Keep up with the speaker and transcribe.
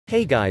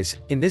Hey guys,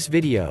 in this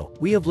video,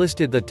 we have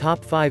listed the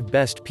top 5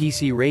 best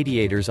PC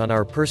radiators on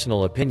our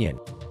personal opinion.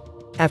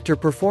 After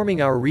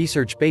performing our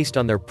research based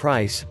on their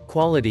price,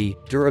 quality,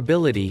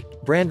 durability,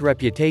 brand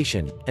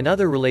reputation, and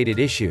other related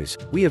issues,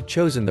 we have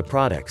chosen the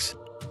products.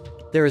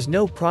 There is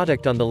no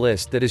product on the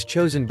list that is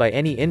chosen by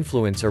any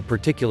influence or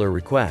particular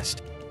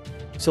request.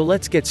 So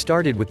let's get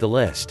started with the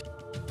list.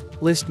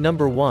 List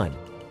number 1.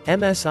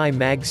 MSI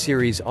Mag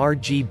Series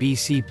RGB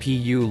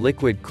CPU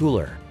Liquid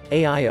Cooler.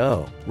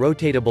 AIO,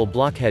 Rotatable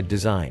Blockhead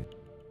Design.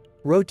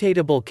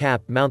 Rotatable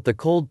cap. Mount the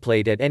cold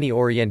plate at any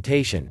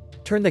orientation.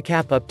 Turn the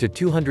cap up to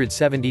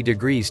 270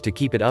 degrees to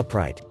keep it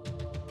upright.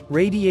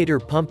 Radiator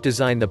pump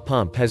design. The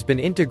pump has been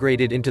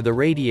integrated into the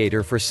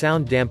radiator for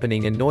sound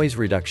dampening and noise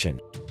reduction.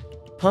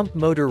 Pump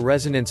motor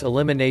resonance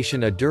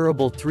elimination. A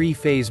durable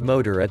 3-phase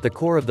motor at the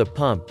core of the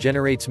pump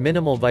generates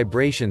minimal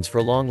vibrations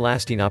for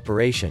long-lasting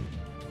operation.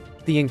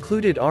 The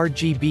included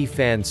RGB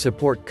fans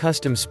support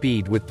custom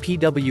speed with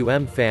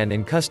PWM fan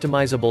and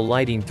customizable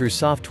lighting through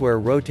software.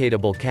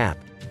 Rotatable cap.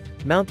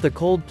 Mount the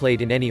cold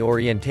plate in any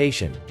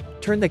orientation.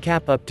 Turn the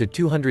cap up to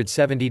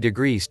 270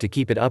 degrees to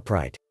keep it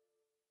upright.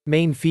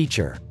 Main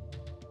feature.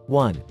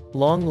 1.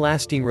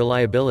 Long-lasting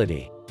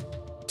reliability.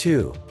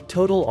 2.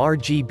 Total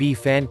RGB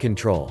fan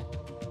control.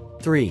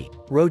 3.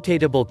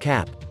 Rotatable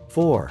cap.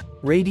 4.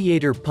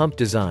 Radiator pump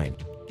design.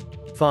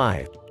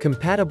 5.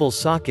 Compatible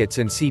sockets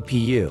and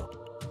CPU.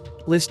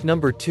 List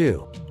number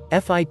 2.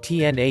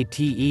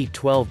 FITNATE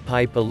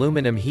 12-pipe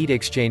Aluminum Heat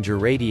Exchanger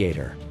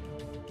Radiator.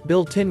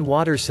 Built-in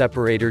water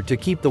separator to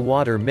keep the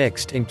water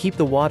mixed and keep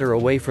the water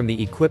away from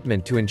the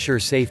equipment to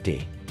ensure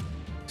safety.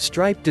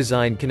 Stripe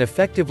design can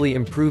effectively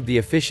improve the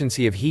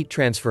efficiency of heat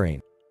transferring.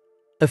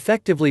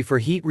 Effectively for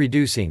heat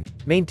reducing,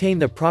 maintain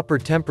the proper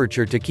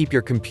temperature to keep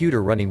your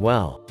computer running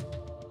well.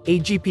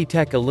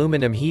 AGPTech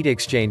Aluminum Heat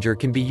Exchanger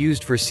can be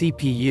used for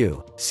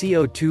CPU,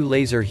 CO2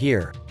 laser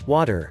here,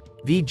 water,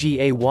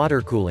 VGA water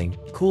cooling,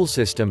 cool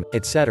system,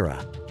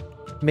 etc.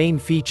 Main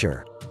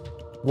feature.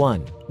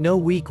 1. No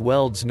weak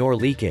welds nor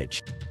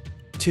leakage.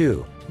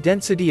 2.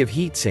 Density of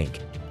heatsink,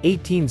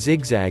 18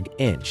 zigzag,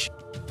 inch.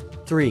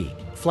 3.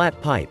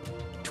 Flat pipe.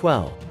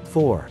 12.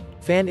 4.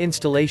 Fan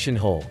installation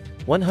hole,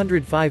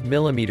 105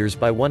 mm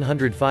by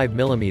 105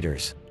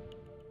 mm.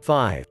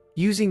 5.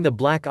 Using the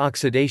black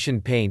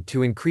oxidation paint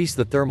to increase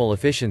the thermal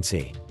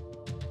efficiency.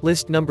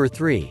 List number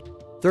 3.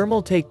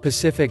 Thermaltake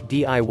Pacific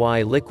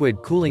DIY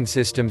Liquid Cooling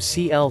System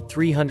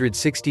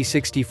CL360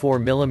 64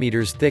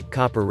 mm thick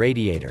copper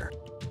radiator.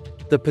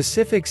 The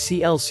Pacific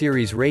CL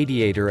series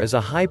radiator is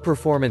a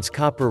high-performance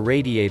copper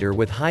radiator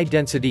with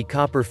high-density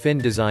copper fin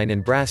design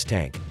and brass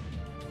tank.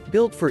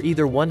 Built for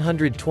either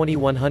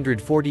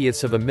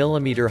 120/140ths of a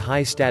millimeter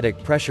high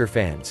static pressure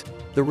fans,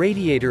 the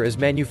radiator is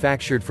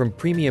manufactured from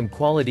premium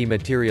quality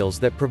materials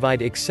that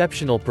provide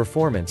exceptional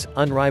performance,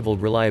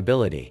 unrivaled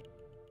reliability.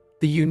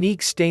 The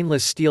unique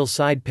stainless steel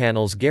side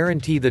panels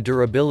guarantee the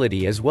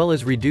durability as well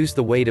as reduce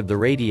the weight of the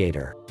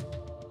radiator.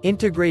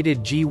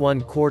 Integrated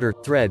G1/4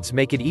 threads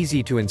make it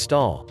easy to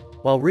install,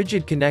 while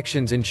rigid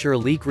connections ensure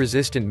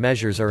leak-resistant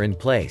measures are in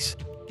place.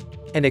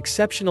 An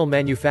exceptional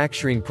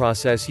manufacturing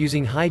process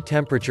using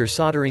high-temperature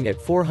soldering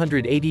at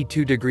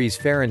 482 degrees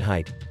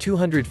Fahrenheit,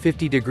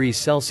 250 degrees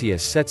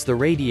Celsius sets the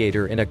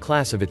radiator in a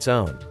class of its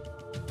own.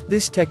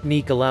 This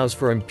technique allows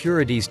for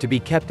impurities to be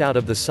kept out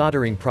of the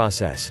soldering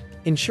process,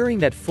 ensuring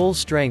that full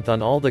strength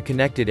on all the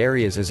connected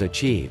areas is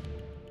achieved.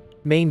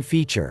 Main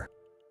feature.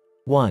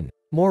 1.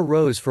 More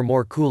rows for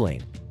more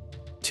cooling.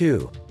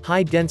 2.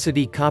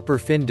 High-density copper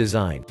fin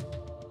design.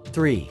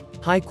 3.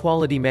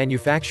 High-quality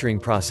manufacturing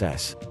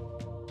process.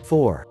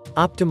 4.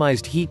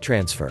 Optimized heat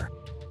transfer.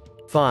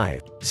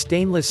 5.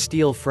 Stainless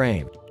steel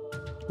frame.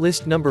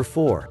 List number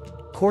 4.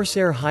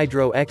 Corsair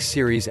Hydro X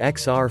Series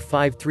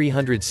XR5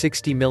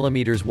 360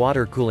 mm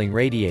water cooling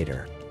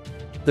radiator.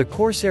 The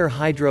Corsair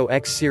Hydro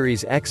X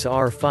Series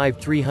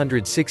XR5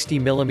 360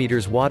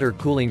 mm water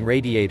cooling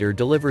radiator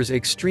delivers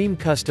extreme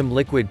custom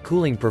liquid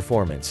cooling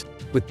performance,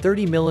 with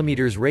 30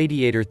 mm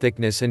radiator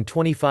thickness and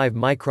 25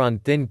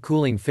 micron thin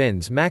cooling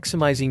fins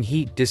maximizing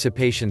heat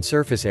dissipation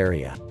surface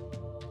area.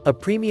 A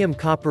premium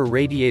copper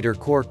radiator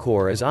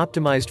core is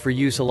optimized for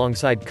use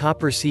alongside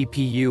copper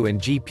CPU and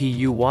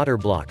GPU water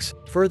blocks,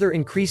 further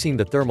increasing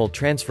the thermal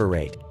transfer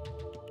rate.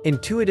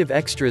 Intuitive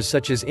extras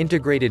such as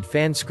integrated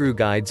fan screw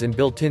guides and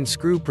built-in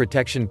screw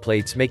protection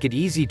plates make it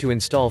easy to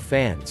install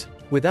fans,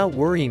 without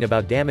worrying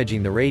about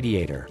damaging the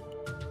radiator.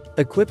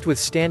 Equipped with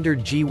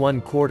standard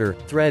G1/4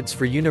 threads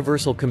for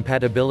universal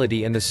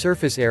compatibility and the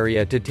surface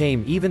area to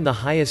tame even the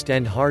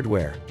highest-end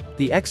hardware,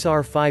 the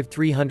XR5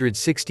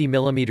 360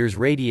 mm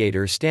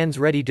radiator stands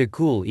ready to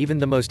cool even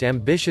the most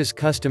ambitious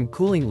custom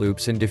cooling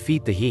loops and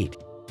defeat the heat.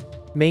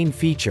 Main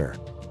feature.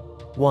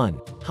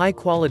 1.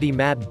 High-quality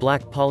matte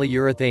black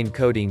polyurethane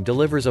coating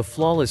delivers a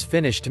flawless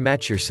finish to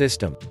match your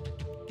system.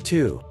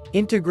 2.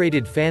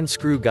 Integrated fan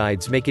screw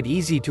guides make it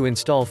easy to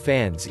install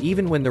fans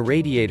even when the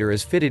radiator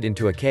is fitted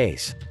into a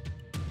case.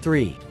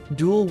 3.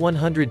 Dual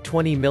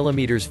 120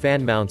 mm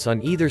fan mounts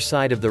on either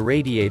side of the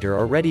radiator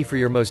are ready for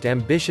your most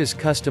ambitious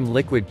custom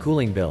liquid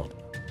cooling build.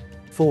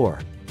 4.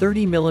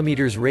 30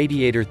 mm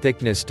radiator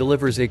thickness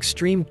delivers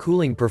extreme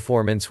cooling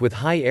performance with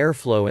high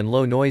airflow and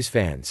low noise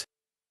fans.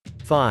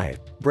 5.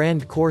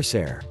 Brand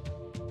Corsair.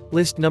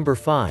 List number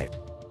 5.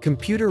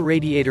 Computer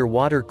Radiator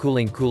Water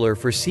Cooling Cooler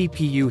for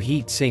CPU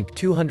Heat Sink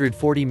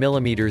 240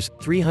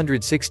 mm,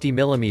 360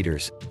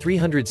 mm,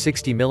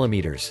 360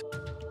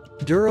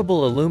 mm.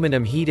 Durable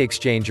Aluminum Heat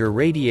Exchanger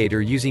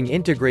Radiator using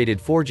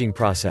integrated forging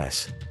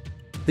process.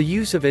 The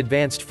use of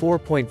advanced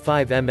 4.5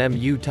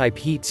 mm U-type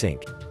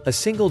heatsink. A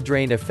single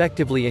drain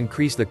effectively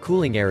increase the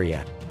cooling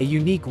area, a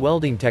unique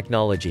welding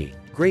technology,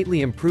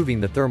 greatly improving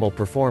the thermal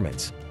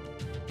performance.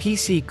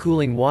 PC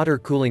cooling water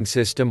cooling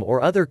system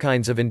or other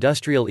kinds of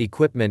industrial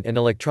equipment and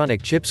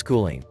electronic chips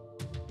cooling.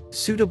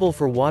 Suitable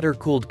for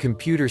water-cooled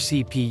computer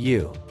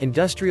CPU,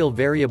 industrial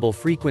variable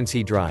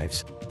frequency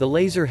drives, the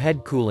laser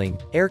head cooling,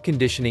 air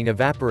conditioning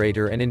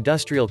evaporator and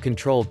industrial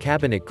control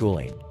cabinet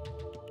cooling.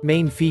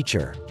 Main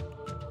feature.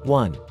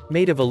 1.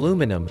 Made of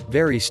aluminum,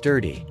 very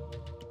sturdy.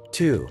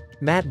 2.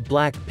 Matte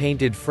black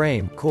painted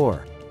frame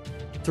core.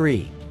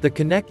 3. The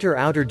connector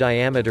outer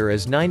diameter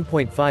is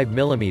 9.5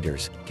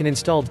 mm, can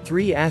installed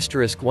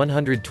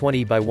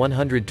 3*120 by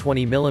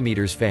 120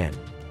 mm fan.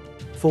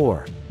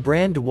 4.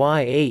 Brand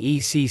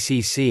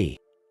YAECCC.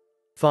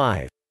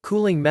 5.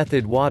 Cooling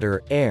method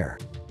water, air.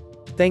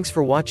 Thanks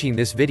for watching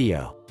this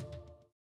video.